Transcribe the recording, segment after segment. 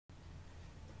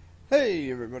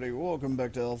Hey everybody, welcome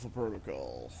back to Alpha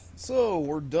Protocol. So,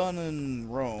 we're done in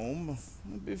Rome.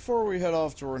 Before we head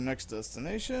off to our next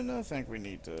destination, I think we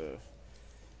need to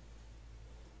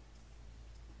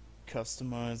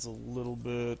customize a little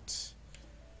bit.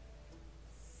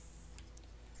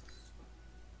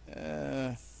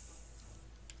 Uh,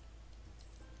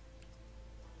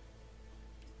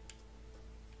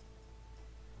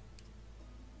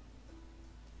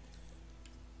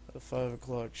 a 5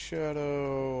 o'clock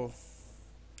shadow.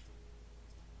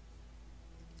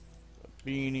 A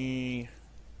beanie.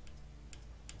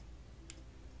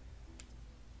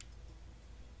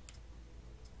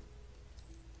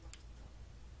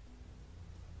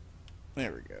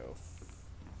 There we go.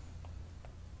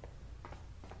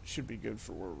 Should be good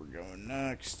for where we're going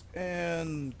next.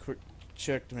 And quick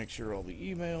check to make sure all the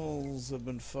emails have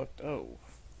been fucked.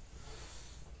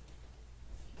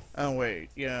 Oh wait,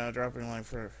 yeah, dropping line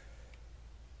for...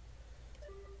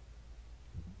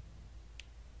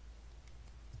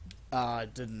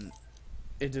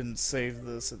 it didn't save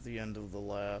this at the end of the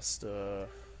last,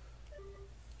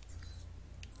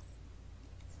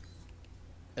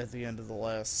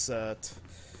 set.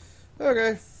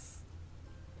 Okay.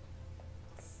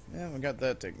 Yeah, we got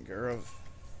that taken care of.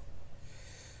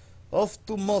 Off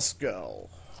to Moscow.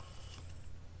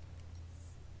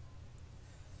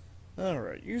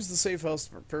 Alright, use the safe house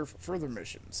to prepare for further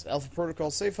missions. Alpha Protocol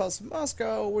Safe House in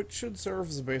Moscow, which should serve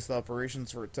as a base of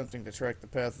operations for attempting to track the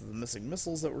path of the missing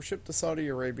missiles that were shipped to Saudi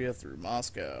Arabia through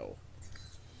Moscow.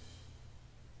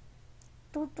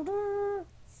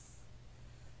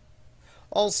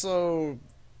 Also,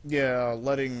 yeah,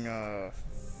 letting,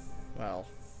 well,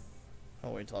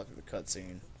 I'll wait until after the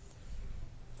cutscene.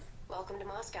 Welcome to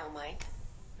Moscow, Mike.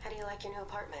 How do you like your new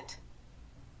apartment?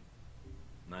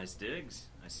 Nice digs.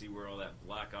 I see where all that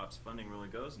Black Ops funding really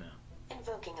goes now.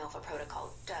 Invoking Alpha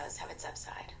Protocol does have its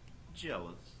upside.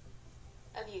 Jealous.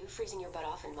 Of you freezing your butt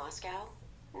off in Moscow?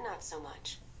 Not so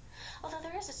much. Although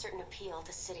there is a certain appeal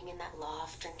to sitting in that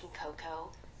loft drinking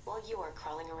cocoa while you're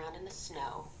crawling around in the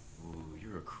snow. Ooh,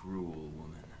 you're a cruel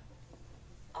woman.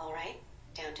 All right,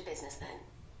 down to business then.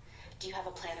 Do you have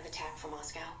a plan of attack for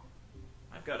Moscow?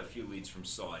 I've got a few leads from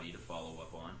Saudi to follow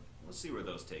up on. Let's see where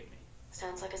those take me.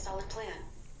 Sounds like a solid plan.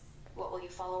 What will you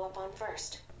follow up on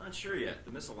first? Not sure yet.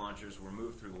 The missile launchers were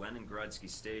moved through Leningradsky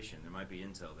Station. There might be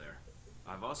intel there.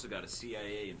 I've also got a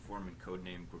CIA informant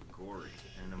codenamed Grigori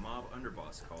and a mob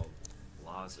underboss called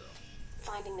Lazo.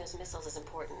 Finding those missiles is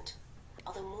important,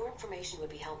 although more information would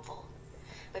be helpful.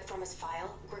 But from his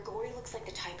file, Grigori looks like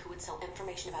the type who would sell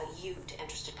information about you to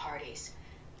interested parties.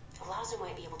 Lazo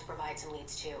might be able to provide some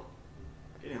leads too.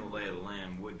 Getting the lay of the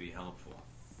land would be helpful.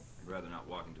 I'd rather not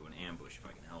walk into an ambush if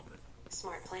I can help it.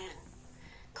 Smart plan.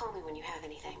 Call me when you have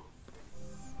anything.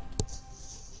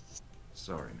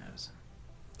 Sorry, Madison.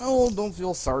 Oh, don't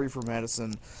feel sorry for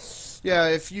Madison. Yeah,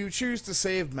 if you choose to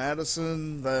save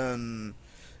Madison, then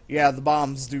yeah, the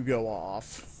bombs do go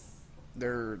off.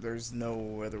 There's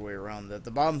no other way around that.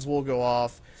 The bombs will go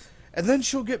off, and then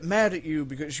she'll get mad at you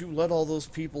because you let all those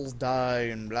people die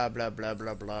and blah blah blah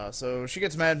blah blah. So she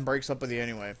gets mad and breaks up with you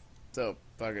anyway. So,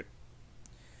 fuck it.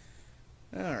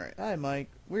 Alright, hi Mike.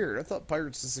 Weird, I thought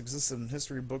pirates just existed in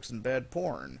history books and bad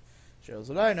porn. Shows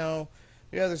what I know.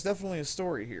 Yeah, there's definitely a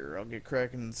story here. I'll get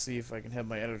cracking and see if I can have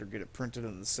my editor get it printed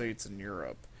in the States and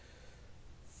Europe.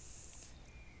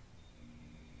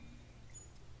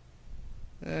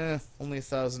 Only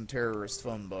 1,000 terrorist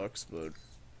fun bucks, but...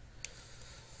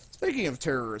 Speaking of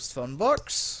terrorist fun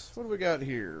bucks, what do we got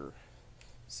here?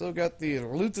 So got the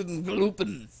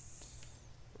Lutengruppen.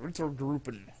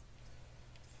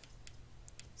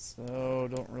 So,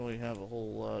 don't really have a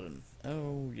whole lot of...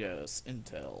 Oh, yes,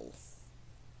 Intel.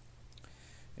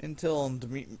 Intel and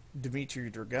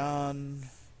Dmitry Dragan.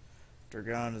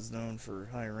 Dragan is known for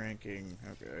high-ranking...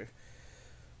 Okay.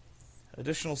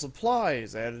 Additional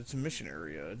supplies added to mission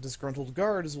area. A disgruntled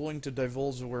guard is willing to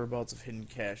divulge the whereabouts of hidden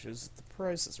caches if the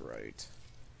price is right.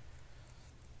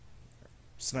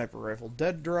 Sniper rifle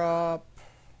dead drop.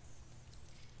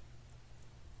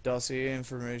 Dossier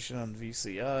information on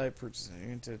VCI.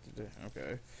 Purchasing...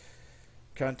 Okay.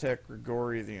 Contact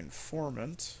Grigori the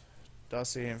informant.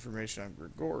 Dossier information on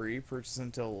Grigori. Purchase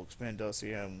intel will expand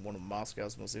dossier on one of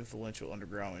Moscow's most influential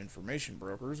underground information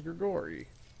brokers, Grigori.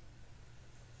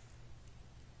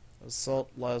 Assault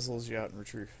Lazo's yacht and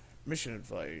retrieve mission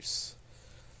advice.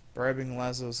 Bribing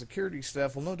Lazo's security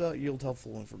staff will no doubt yield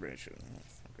helpful information.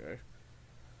 Okay.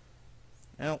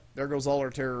 Well, there goes all our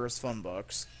terrorist fun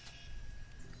bucks.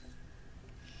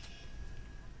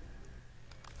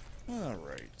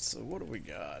 Alright, so what do we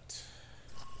got?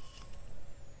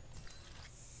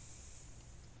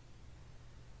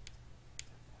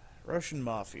 Russian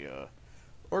Mafia.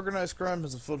 Organized crime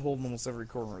has a foothold in almost every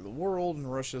corner of the world,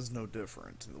 and Russia is no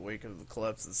different. In the wake of the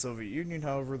collapse of the Soviet Union,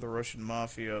 however, the Russian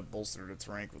Mafia bolstered its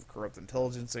rank with corrupt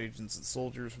intelligence agents and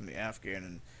soldiers from the Afghan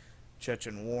and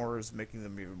Chechen wars, making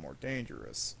them even more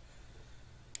dangerous.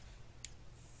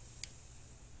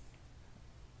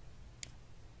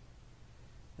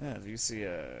 Yeah,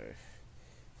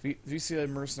 VCI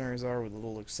mercenaries are, with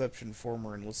little exception,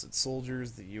 former enlisted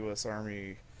soldiers, the U.S.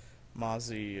 Army,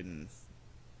 Mozzie, and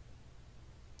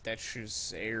that's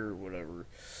just air, whatever.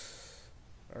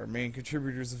 Our main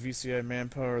contributors of VCI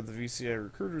manpower, the VCI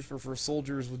recruiters prefer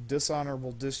soldiers with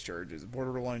dishonorable discharges,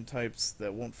 borderline types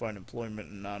that won't find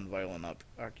employment in non-violent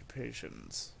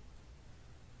occupations.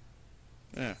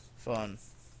 Fun.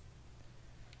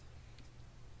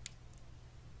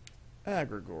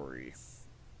 Grigory.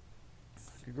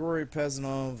 Grigory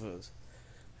Pazanov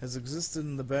has existed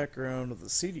in the background of the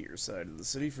seedier side of the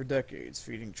city for decades,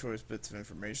 feeding choice bits of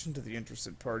information to the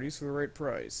interested parties for the right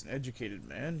price. An educated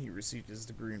man, he received his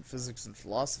degree in physics and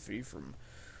philosophy from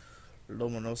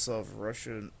Lomonosov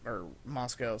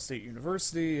Moscow State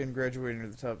University and graduated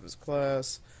at the top of his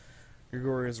class.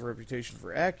 Grigory has a reputation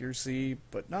for accuracy,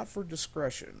 but not for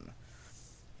discretion.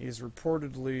 He is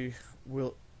reportedly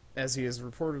willing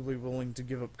to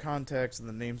give up contacts and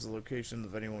the names and locations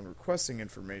of anyone requesting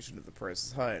information if the price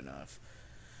is high enough.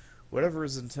 Whatever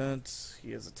his intent,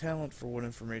 he has a talent for what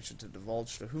information to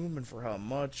divulge to whom and for how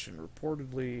much, and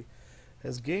reportedly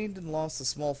has gained and lost a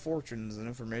small fortune as an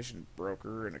information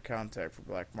broker and a contact for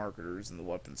black marketers in the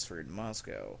weapons trade in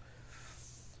Moscow.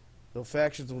 Though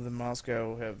factions within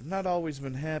Moscow have not always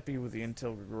been happy with the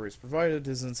intel Grigory has provided,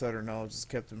 his insider knowledge has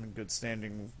kept him in good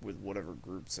standing with whatever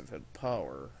groups have had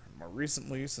power. More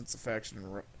recently, since the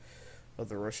faction of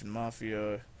the Russian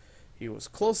Mafia he was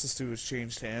closest to has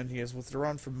changed hand, he has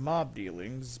withdrawn from mob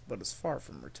dealings, but is far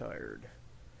from retired.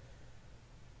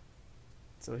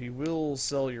 So he will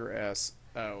sell your ass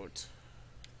out.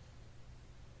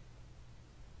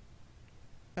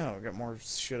 Oh, I got more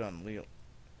shit on Leland.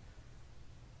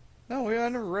 No, yeah, I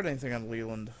never read anything on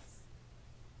Leland.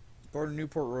 Born in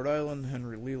Newport, Rhode Island,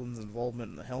 Henry Leland's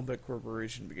involvement in the Halbeck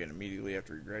Corporation began immediately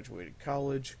after he graduated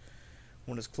college,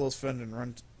 when his close friend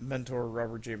and mentor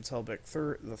Robert James Halbeck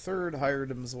III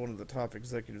hired him as one of the top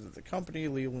executives of the company.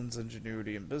 Leland's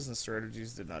ingenuity and business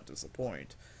strategies did not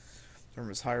disappoint. From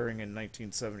his hiring in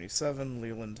 1977,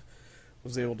 Leland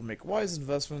was able to make wise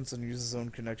investments and use his own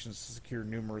connections to secure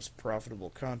numerous profitable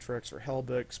contracts for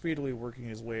Halbeck, speedily working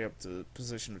his way up to the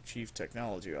position of Chief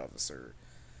Technology Officer.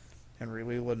 Henry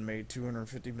Leland made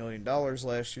 $250 million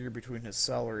last year between his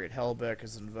salary at Halbeck,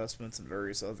 his investments, and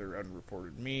various other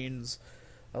unreported means.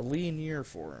 A lean year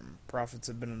for him. Profits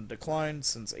had been in decline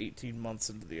since 18 months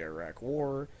into the Iraq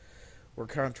War, where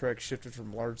contracts shifted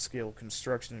from large-scale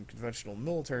construction and conventional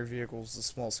military vehicles to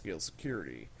small-scale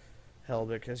security.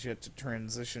 Halbeck has yet to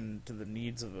transition to the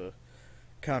needs of a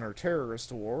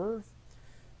counter-terrorist war.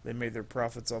 They made their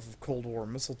profits off of Cold War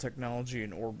missile technology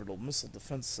and orbital missile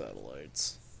defense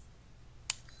satellites.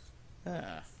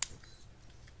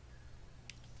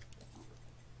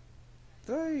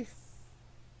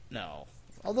 No.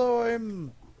 Although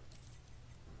I'm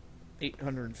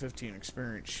 815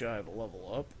 experience shy of a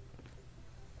level up.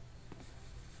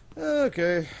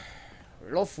 Okay.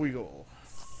 Off we go.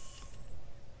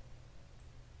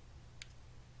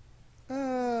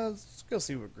 Let's go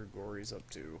see what Grigory's up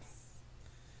to.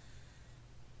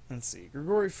 Let's see.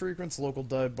 Grigory frequents a local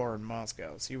dive bar in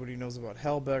Moscow. See what he knows about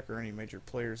Halbeck or any major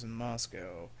players in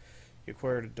Moscow. He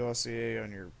acquired a dossier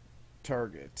on your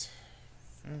target.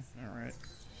 Alright.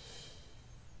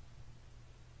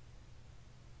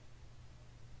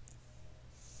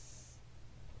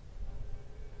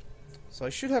 So I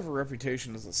should have a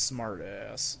reputation as a smart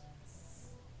ass.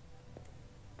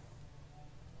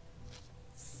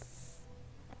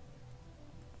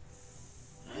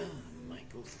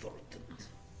 Michael Thornton.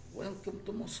 Welcome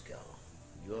to Moscow.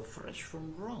 You are fresh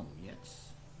from Rome,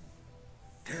 yes?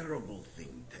 Terrible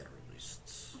thing,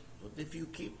 terrorists. But if you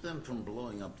keep them from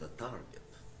blowing up the target,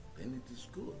 then it is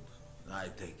good. I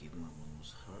take it no one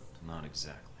was hurt. Not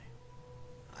exactly.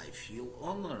 I feel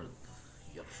honored.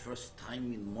 Your first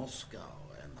time in Moscow,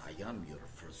 and I am your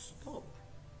first stop.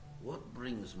 What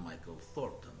brings Michael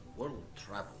Thornton, world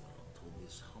traveler, to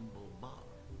this humble bar?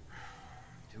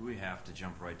 Do we have to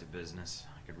jump right to business?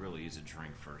 I could really use a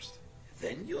drink first.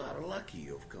 Then you are lucky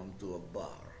you've come to a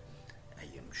bar. I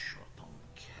am short on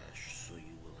cash, so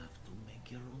you will have to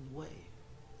make your own way.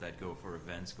 That go for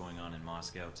events going on in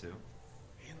Moscow, too?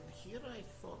 And here I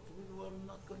thought we were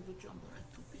not going to jump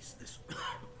right to business.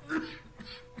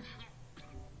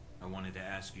 I wanted to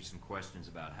ask you some questions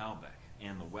about Halbeck.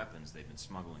 and the weapons they've been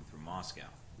smuggling through Moscow.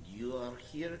 You are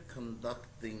here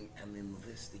conducting an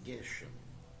investigation.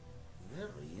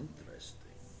 Very interesting.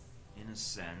 In a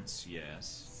sense,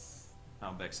 yes.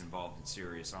 Halbeck's involved in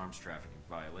serious arms trafficking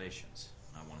violations.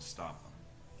 I want to stop them.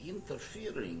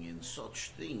 Interfering in such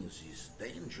things is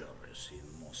dangerous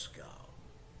in Moscow.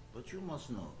 But you must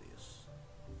know this.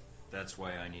 That's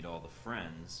why I need all the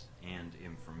friends and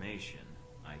information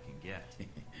I can get.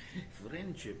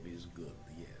 Friendship is good,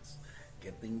 yes.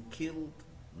 Getting killed,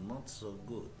 not so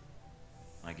good.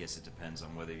 I guess it depends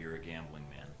on whether you're a gambling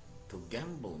man. To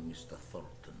gamble, Mr.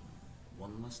 Thornton,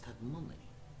 one must have money.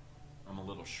 I'm a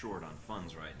little short on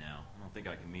funds right now. I don't think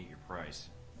I can meet your price.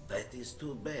 That is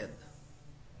too bad.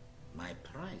 My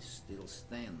price still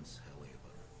stands,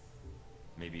 however.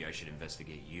 Maybe I should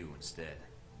investigate you instead.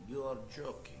 You are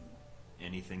joking.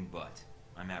 Anything but.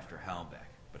 I'm after Halbeck,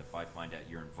 but if I find out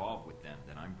you're involved with them,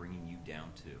 then I'm bringing you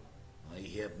down too. I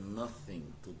have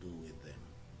nothing to do with them.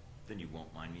 Then you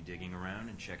won't mind me digging around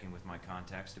and checking with my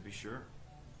contacts to be sure?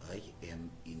 I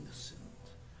am innocent,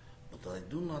 but I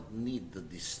do not need the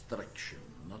distraction,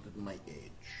 not at my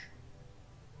age.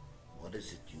 What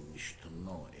is it you wish to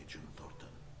know, Agent Thornton?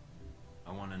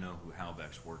 I want to know who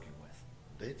Halbeck's working with.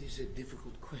 That is a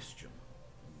difficult question,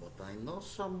 but I know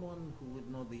someone who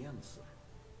would know the answer.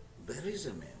 There is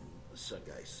a man,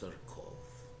 Sergei Surkov.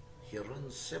 He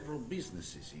runs several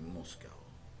businesses in Moscow.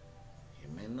 He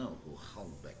may know who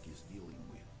Halbeck is dealing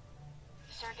with.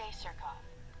 Sergei Surkov.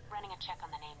 Running a check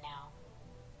on the name now.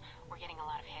 We're getting a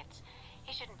lot of hits.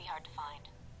 He shouldn't be hard to find.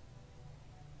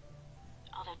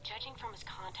 Although, judging from his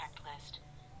contact list,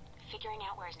 figuring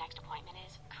out where his next appointment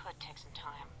is could take some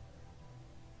time.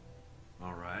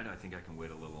 Alright, I think I can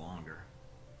wait a little longer.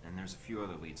 And there's a few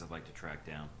other leads I'd like to track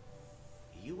down.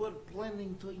 You were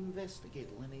planning to investigate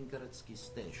Leningradsky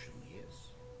Station,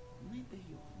 yes? Maybe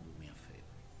you can do me a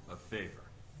favor. A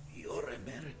favor? Your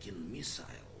American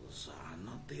missiles are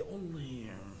not the only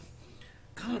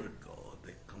cargo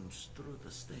that comes through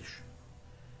the station.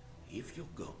 If you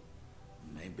go,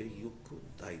 maybe you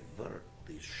could divert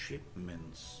these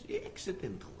shipments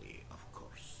accidentally, of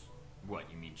course. What,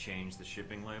 you mean change the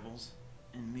shipping labels?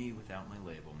 And me without my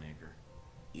label maker.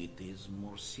 It is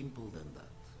more simple than that.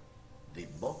 The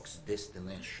box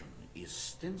destination is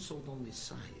stenciled on the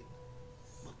side,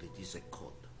 but it is a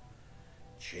code.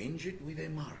 Change it with a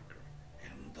marker,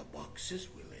 and the boxes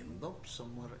will end up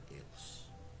somewhere else.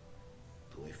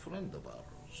 To a friend of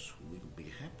ours who will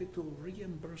be happy to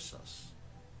reimburse us,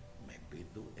 maybe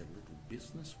do a little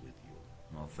business with you.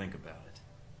 I'll think about it.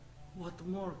 What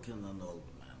more can an old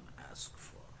man ask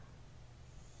for?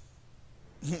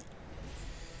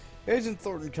 Agent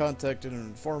Thornton contacted an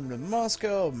informant in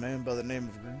Moscow, a man by the name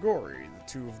of Grigory.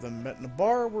 The two of them met in a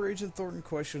bar where Agent Thornton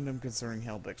questioned him concerning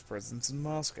Halbeck's presence in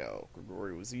Moscow.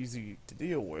 Grigory was easy to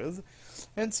deal with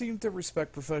and seemed to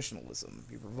respect professionalism.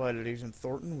 He provided Agent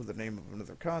Thornton with the name of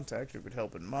another contact who could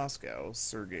help in Moscow,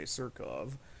 Sergei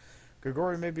Surkov.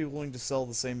 Grigory may be willing to sell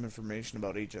the same information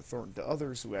about Agent Thornton to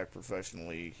others who act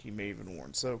professionally. He may even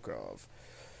warn Surkov.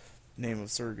 Name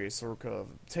of Sergei Surkov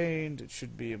obtained. It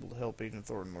should be able to help Agent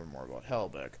Thornton learn more about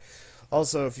Halbeck.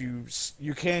 Also, if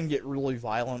you can get really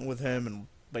violent with him and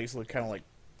basically kind of like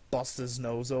bust his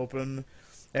nose open,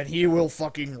 and he will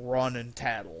fucking run and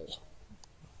tattle.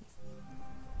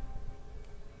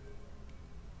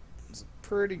 There's a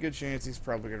pretty good chance he's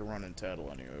probably gonna run and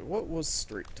tattle anyway. What was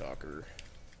Straight Talker?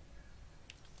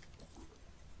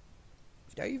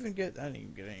 Did I even get? I didn't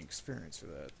even get any experience for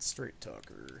that. Straight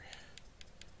Talker.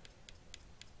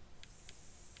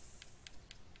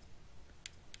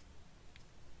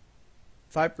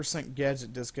 5%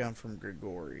 gadget discount from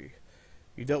Grigory.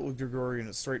 You dealt with Grigory in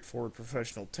a straightforward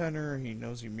professional tenor. He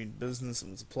knows you mean business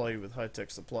and will supply you with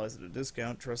high-tech supplies at a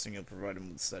discount, trusting you'll provide him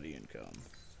with steady income.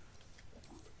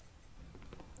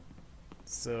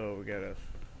 So, we gotta...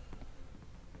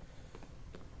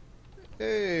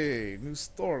 Hey, new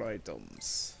store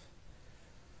items.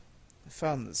 I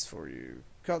found this for you.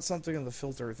 Caught something in the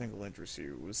filter I think will interest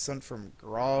you. It was sent from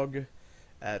Grog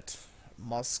at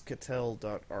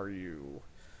muscatel.ru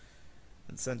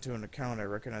and sent to an account I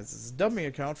recognize as a dummy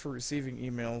account for receiving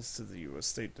emails to the U.S.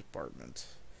 State Department.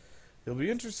 You'll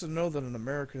be interested to know that an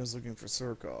American is looking for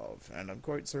Surkov, and I'm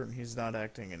quite certain he's not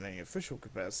acting in any official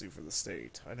capacity for the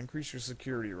state. I'd increase your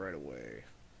security right away.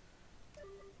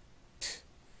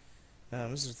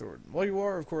 Mr. Thornton, while you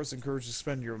are, of course, encouraged to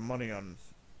spend your money on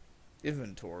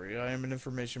inventory, I am an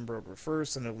information broker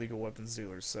first and a legal weapons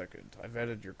dealer second. I've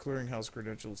added your clearinghouse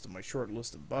credentials to my short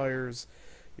list of buyers.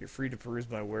 You're free to peruse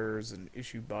my wares and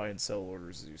issue buy and sell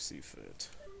orders as you see fit.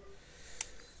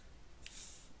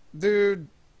 Dude,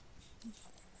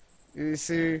 you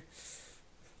see,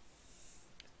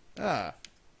 Ah.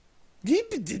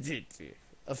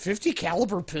 A 50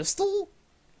 caliber pistol?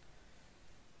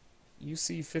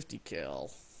 UC 50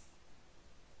 cal.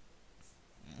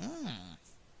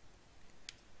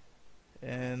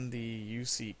 And the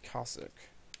UC Cossack,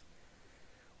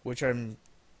 which I'm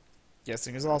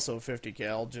guessing is also 50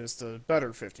 cal, just a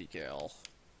better 50 cal.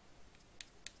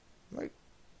 Might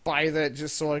buy that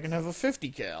just so I can have a 50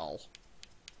 cal.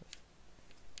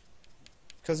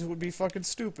 Because it would be fucking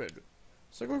stupid.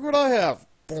 It's like, look what I have.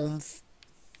 Boom.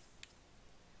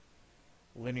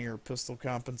 Linear pistol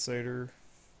compensator.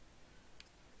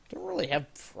 Don't really have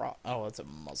oh, that's a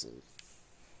muzzle.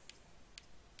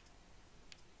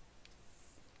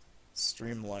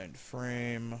 Streamlined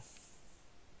frame.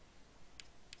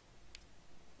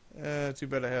 Too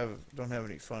bad I don't have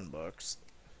any fun bucks.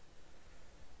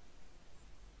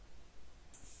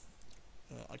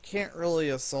 I can't really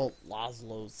assault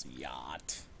Laszlo's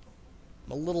yacht.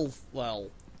 I'm a little,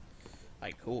 well,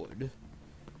 I could.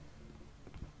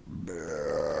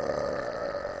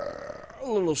 A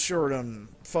little short on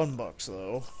fun bucks,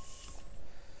 though.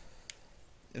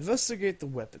 Investigate the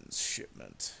weapons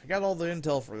shipment. I got all the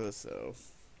intel for this, though.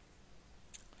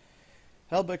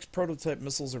 Halbech's prototype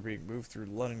missiles are being moved through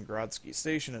Leningradsky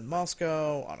Station in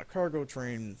Moscow on the cargo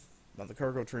train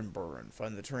Burin.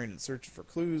 Find the train and search for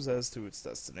clues as to its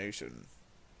destination.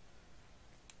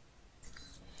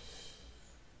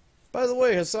 By the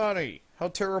way, Hassani, how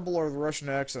terrible are the Russian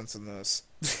accents in this?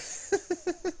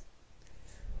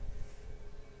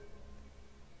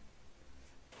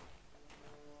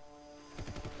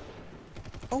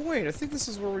 Oh wait, I think this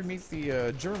is where we meet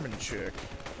the German chick.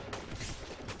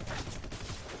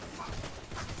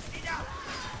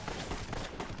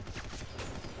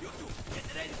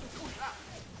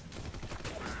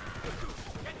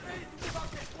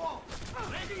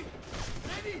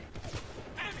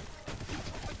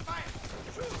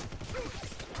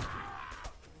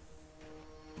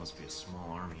 Must be a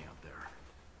small army out there.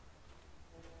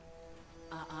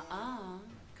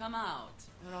 Come out,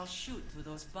 or I'll shoot through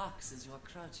those boxes you're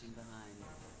crouching behind.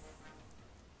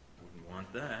 Wouldn't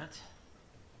want that.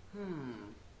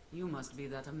 You must be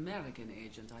that American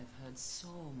agent I've heard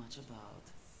so much about.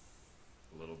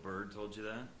 The little bird told you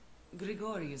that?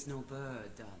 Grigori is no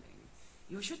bird, darling.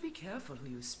 You should be careful who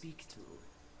you speak to.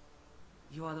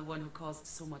 You are the one who caused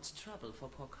so much trouble for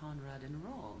poor Conrad in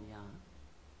Rome, yeah?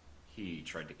 He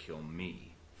tried to kill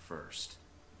me first.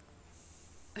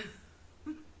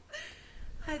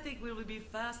 I think we will be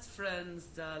fast friends,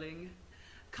 darling.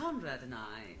 Conrad and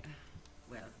I,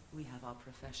 well, we have our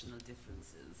professional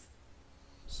differences.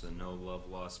 So no love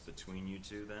lost between you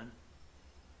two, then?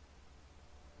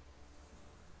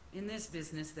 In this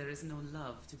business, there is no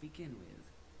love to begin with.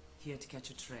 Here to catch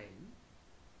a train?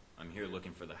 I'm here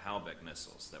looking for the Halbech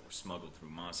missiles that were smuggled through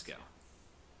Moscow.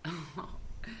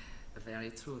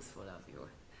 Very truthful of you.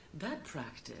 Bad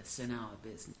practice in our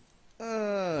business.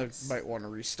 Might want to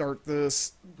restart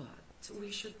this. But we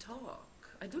should talk.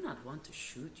 I do not want to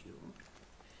shoot you,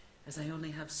 as I only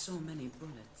have so many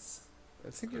bullets. I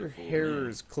think your hair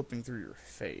is clipping through your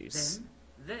face.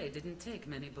 Then, they didn't take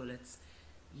many bullets.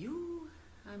 You,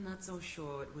 I'm not so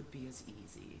sure it would be as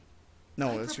easy.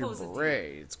 No, it's your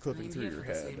beret. It's clipping through your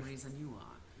head. I'm here for the same reason you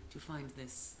are, to find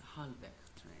this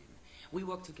Halbech train. We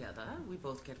work together, we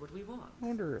both get what we want. I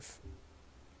wonder if...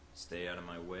 Stay out of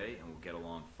my way and we'll get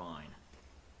along fine.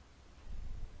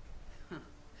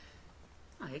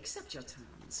 I accept your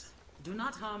terms. Do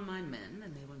not harm my men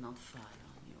and they will not fire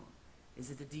on you. Is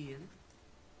it a deal?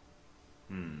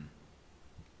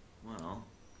 Well,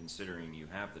 considering you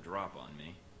have the drop on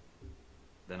me,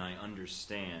 then I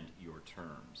understand your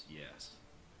terms, yes.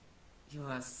 You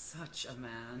are such a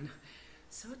man.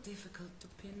 So difficult to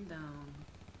pin down.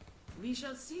 We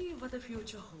shall see what the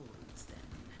future holds then.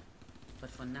 But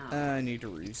for now... I need to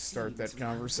restart that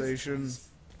conversation.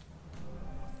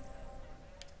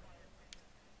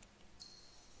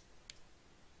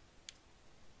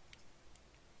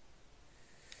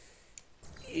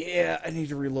 Yeah, I need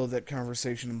to reload that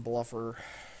conversation in Bluffer.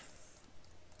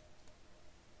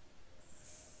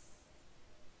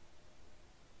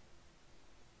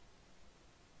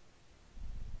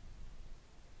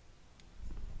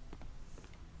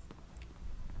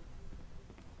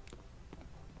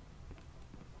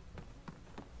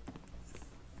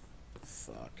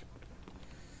 Fuck.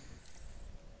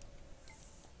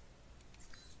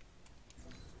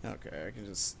 Okay, I can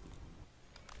just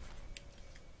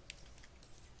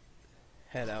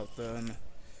head out then.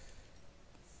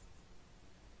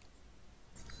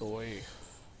 Boy.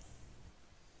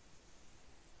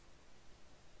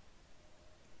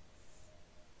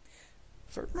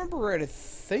 If I remember right, I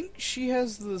think she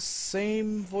has the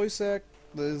same voice act.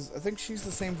 I think she's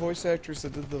the same voice actress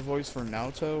that did the voice for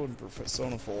Naoto in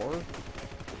Persona 4.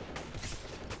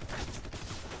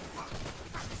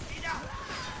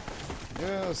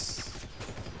 Yes.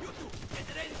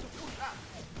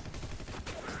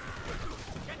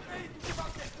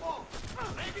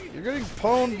 You're getting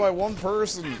pwned by one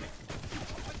person.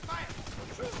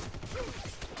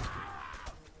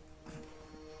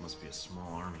 Must be a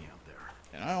small army out there.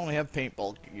 And I only have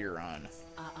paintball gear on.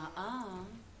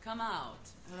 Come out,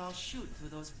 or I'll shoot through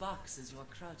those boxes you're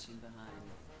crouching behind.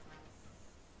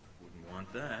 Wouldn't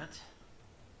want that.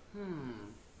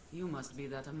 You must be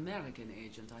that American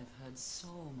agent I've heard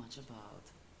so much about.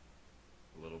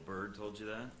 The little bird told you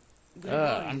that? I'm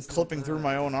Grigori's no clipping through bird.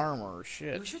 my own armor.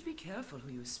 Shit. You should be careful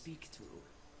who you speak to.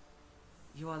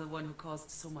 You are the one who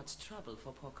caused so much trouble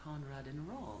for poor Conrad in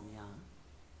Rome, yeah?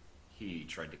 He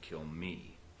tried to kill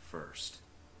me first.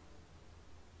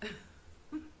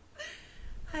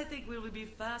 I think we will be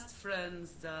fast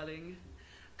friends, darling.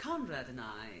 Conrad and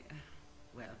I,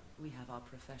 well, we have our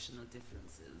professional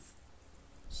differences.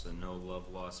 So no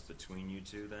love lost between you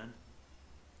two,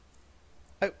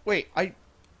 then? Wait,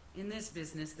 In this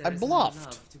business, I there is no bluffed.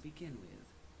 love to begin with.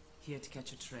 Here to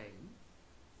catch a train?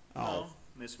 Oh. No,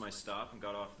 missed my stop and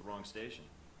got off the wrong station.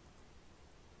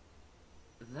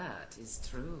 That is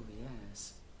true,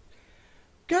 yes.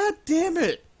 God damn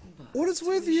it! But What is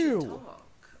with we should you? talk.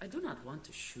 I do not want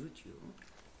to shoot you,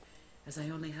 as I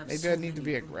only have Maybe so I need to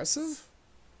many be bullets. aggressive?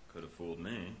 Could have fooled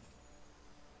me.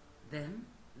 Then,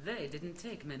 they didn't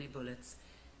take many bullets.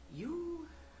 You,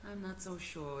 I'm not so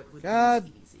sure it would God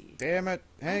be as easy. damn it.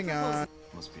 Hang on.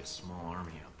 Must be a small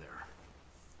army out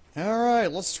there.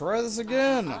 Alright, let's try this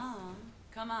again.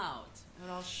 Come out,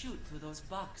 or I'll shoot through those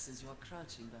boxes you're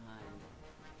crouching behind.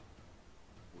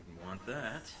 Wouldn't want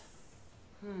that.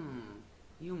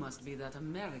 You must be that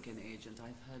American agent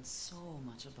I've heard so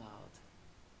much about.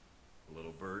 The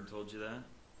little bird told you that?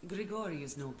 Grigori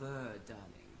is no bird, darling.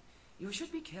 You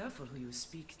should be careful who you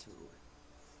speak to.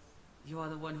 You are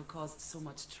the one who caused so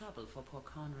much trouble for poor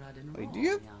Conrad in Wait, Rome, do you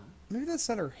have... yeah? Maybe that's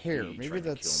not her hair. He Maybe tried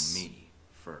that's... to kill me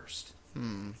first. I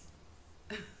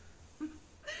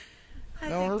No,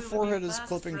 think her we will be forehead is fast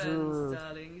clipping friends, through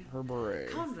darling. her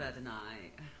beret. Conrad and I,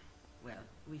 well,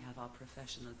 we have our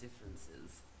professional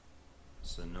differences.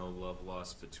 So no love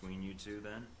lost between you two,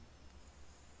 then?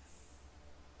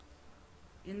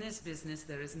 In this business,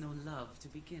 there is no love to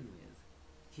begin with.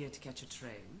 Here to catch a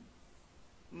train?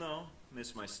 No,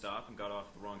 missed my stop and got off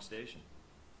the wrong station.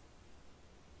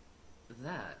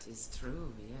 That is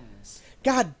true, yes.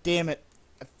 God damn it.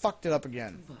 I fucked it up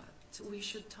again. But we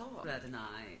should talk. Conrad and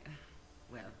I,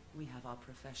 well, we have our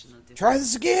professional differences. Try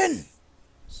this again!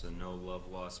 So no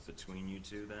love lost between you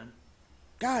two, then?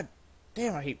 God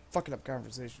damn, I hate fucking up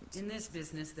conversations. In this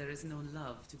business, there is no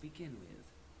love to begin with.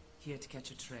 Here to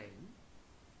catch a train?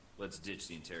 Let's ditch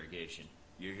the interrogation.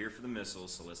 You're here for the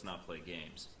missiles, so let's not play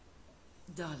games.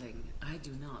 Darling, I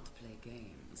do not play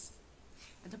games.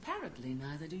 And apparently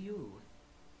neither do you.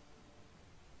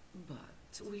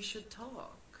 But we should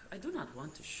talk. I do not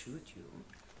want to shoot you,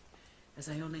 as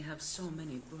I only have so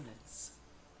many bullets.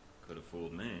 Could have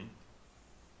fooled me.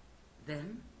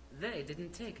 Then, they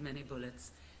didn't take many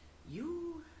bullets.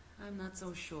 You, I'm not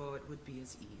so sure it would be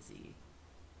as easy.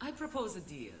 I propose a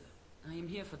deal. I am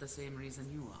here for the same reason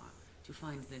you are, to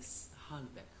find this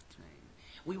Halbeck train.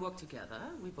 We work together,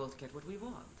 we both get what we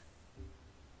want.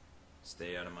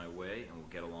 Stay out of my way and we'll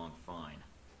get along fine.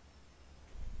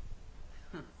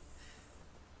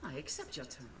 I accept your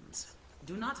terms.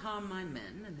 Do not harm my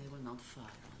men, and they will not fire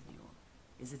on you.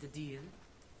 Is it a deal?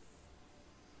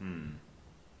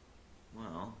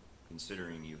 Well,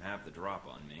 considering you have the drop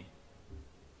on me,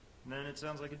 then it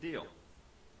sounds like a deal.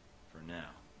 For now.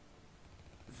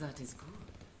 That is good.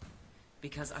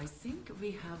 Because I think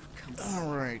we have company.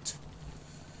 Alright.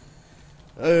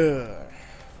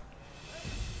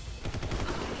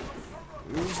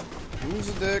 Who's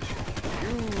a dick?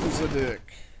 Who's a dick?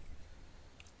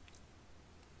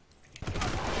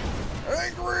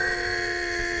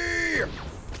 Angry!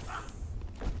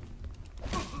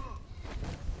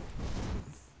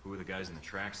 Who are the guys in the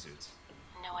tracksuits?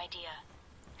 No idea.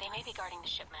 They may be guarding the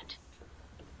shipment.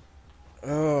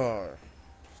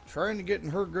 Trying to get in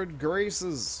her good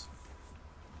graces.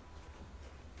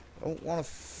 Don't want to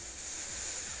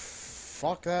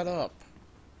fuck that up.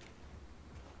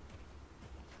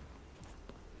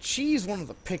 She's one of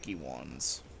the picky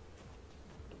ones.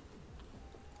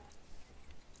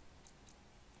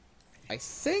 I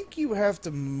think you have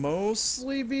to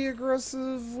mostly be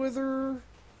aggressive with her.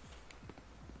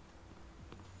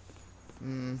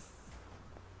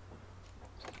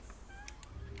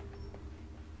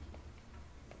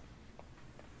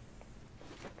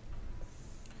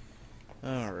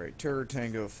 Alright, Terror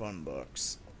Tango Fun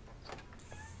Bucks.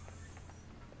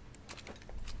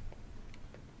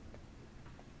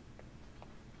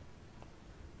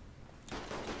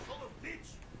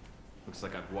 Looks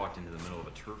like I've walked into the middle of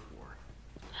a turf war.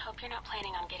 Hope you're not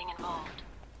planning on getting involved.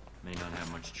 May not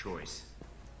have much choice.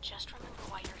 Just remember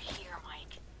why you're here,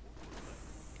 Mike.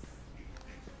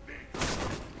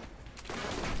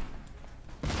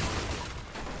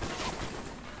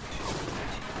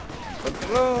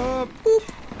 Boop!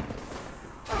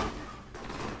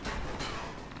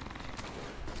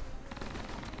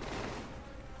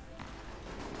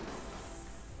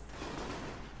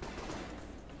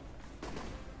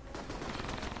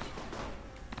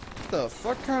 The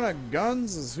fuck kind of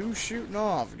guns is who shooting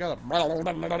off? You got a.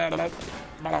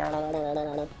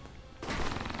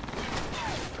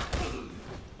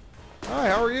 Hi,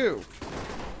 how are you?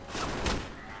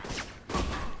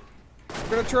 I'm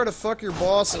gonna try to fuck your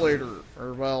boss later.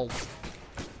 Or, well,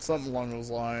 something along those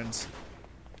lines.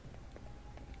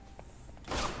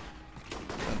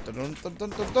 Dun, dun, dun, dun,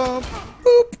 dun, dun.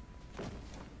 Boop!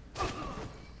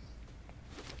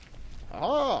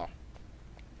 Ah!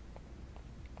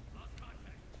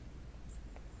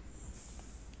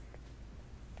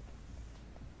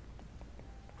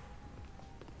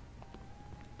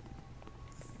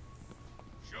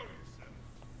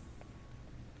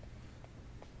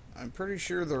 I'm pretty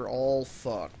sure they're all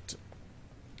fucked.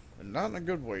 And not in a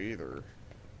good way either.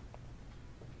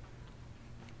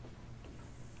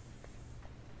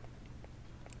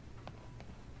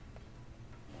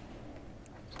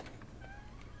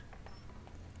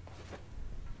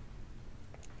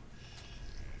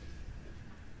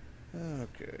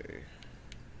 Okay.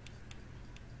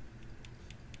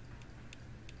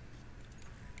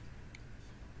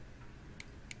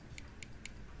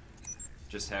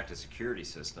 Just hacked a security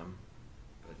system,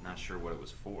 but not sure what it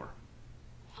was for.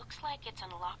 Looks like it's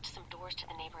unlocked some doors to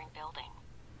the neighboring building.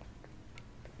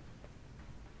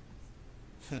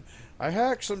 I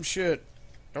hacked some shit.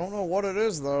 Don't know what it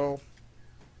is, though.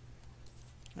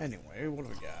 Anyway, what do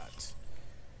we got?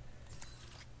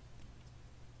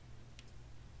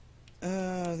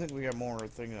 I think we got more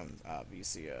thing on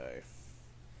VCI.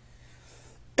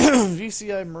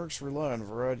 VCI mercs rely on a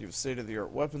variety of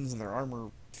state-of-the-art weapons, and their armor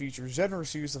features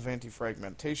generous use of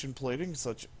anti-fragmentation plating.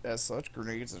 Such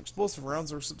grenades and explosive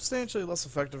rounds are substantially less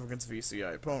effective against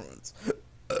VCI opponents.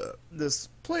 This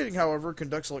plating, however,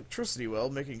 conducts electricity well,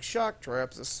 making shock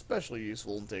traps especially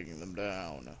useful in taking them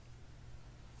down.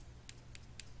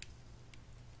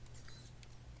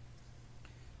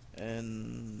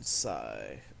 And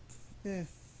Psy.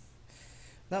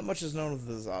 Not much is known of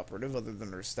this operative other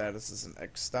than her status as an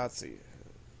ex-Stasi,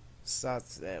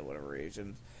 whatever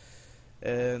agent,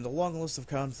 and a long list of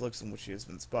conflicts in which she has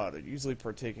been spotted, usually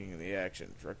partaking in the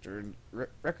action.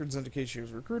 Records indicate she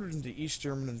was recruited into East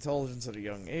German intelligence at a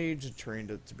young age and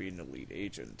trained to be an elite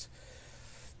agent.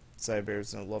 Psy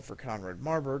bears no love for Conrad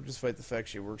Marburg, despite the fact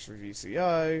she works for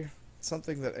VCI.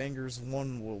 Something that angers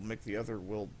one will make the other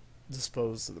will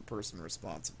dispose to the person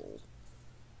responsible.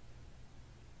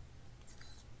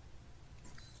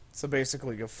 So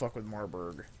basically, go fuck with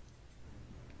Marburg.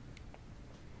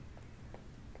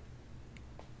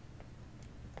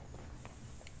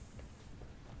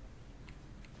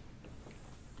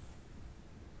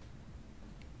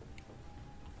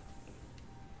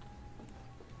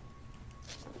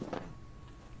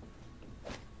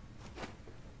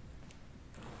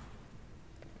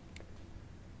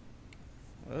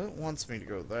 Well, it wants me to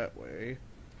go that way.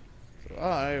 So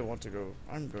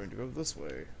I'm going to go this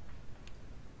way.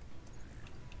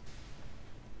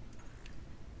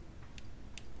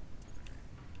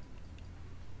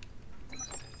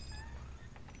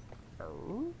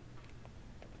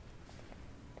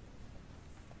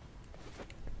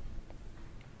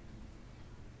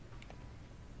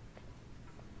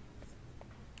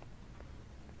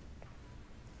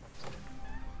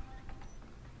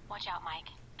 Watch out, Mike.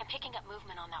 I'm picking up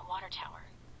movement on that water tower.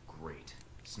 Great.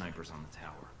 Snipers on the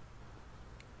tower.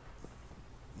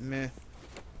 Meh.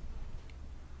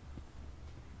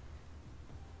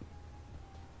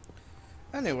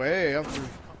 Anyway, after...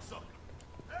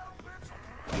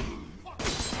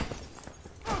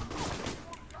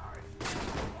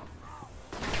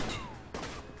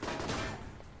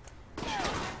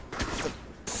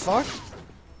 Fuck?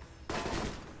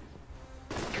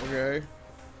 Okay.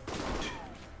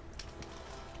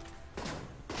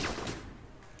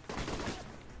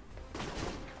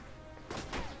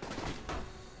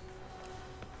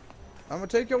 I'm gonna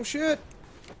take your shit.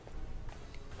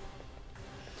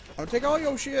 I'm gonna take all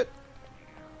your shit.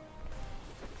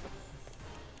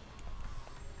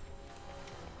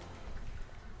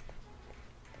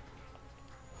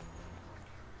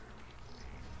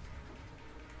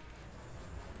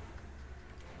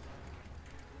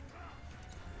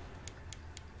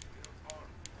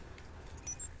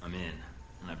 I'm in,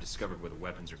 and I've discovered where the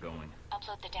weapons are going.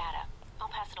 Upload the data. I'll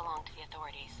pass it along to the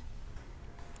authorities.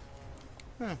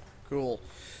 Huh, cool.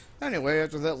 Anyway,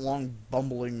 after that long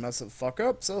bumbling mess of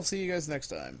fuck-ups, I'll see you guys next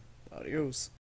time. Adios.